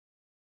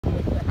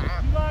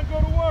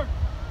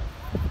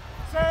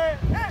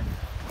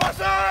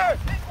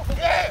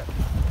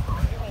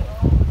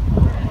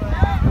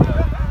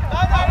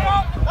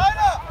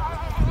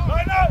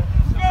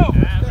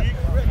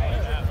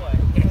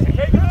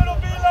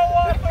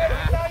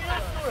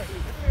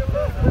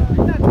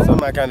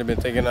something I kind of been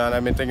thinking on.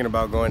 I've been thinking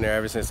about going there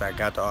ever since I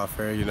got the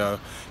offer. You know,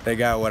 they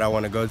got what I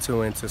want to go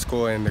to into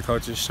school, and the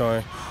coaches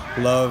showing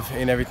love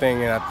and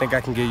everything, and I think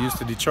I can get used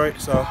to Detroit.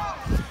 So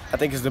I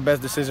think it's the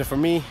best decision for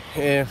me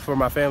and for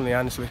my family,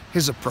 honestly.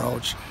 His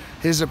approach,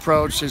 his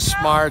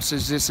smarts,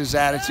 his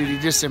attitude, he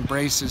just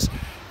embraces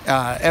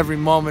every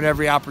moment,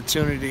 every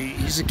opportunity.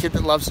 He's a kid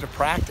that loves to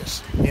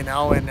practice, you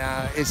know, and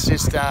it's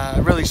just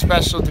really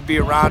special to be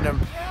around him.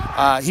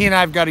 He and I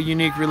have got a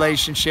unique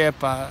relationship,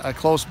 a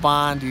close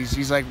bond.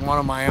 He's like one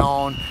of my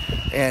own,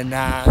 and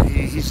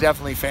he's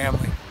definitely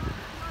family.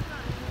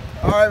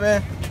 All right,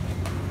 man.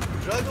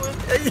 Juggling?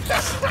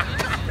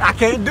 I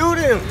can't do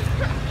this.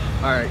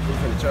 All right,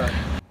 we're gonna try.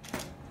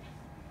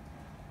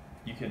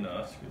 You can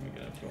scream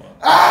again if you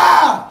want.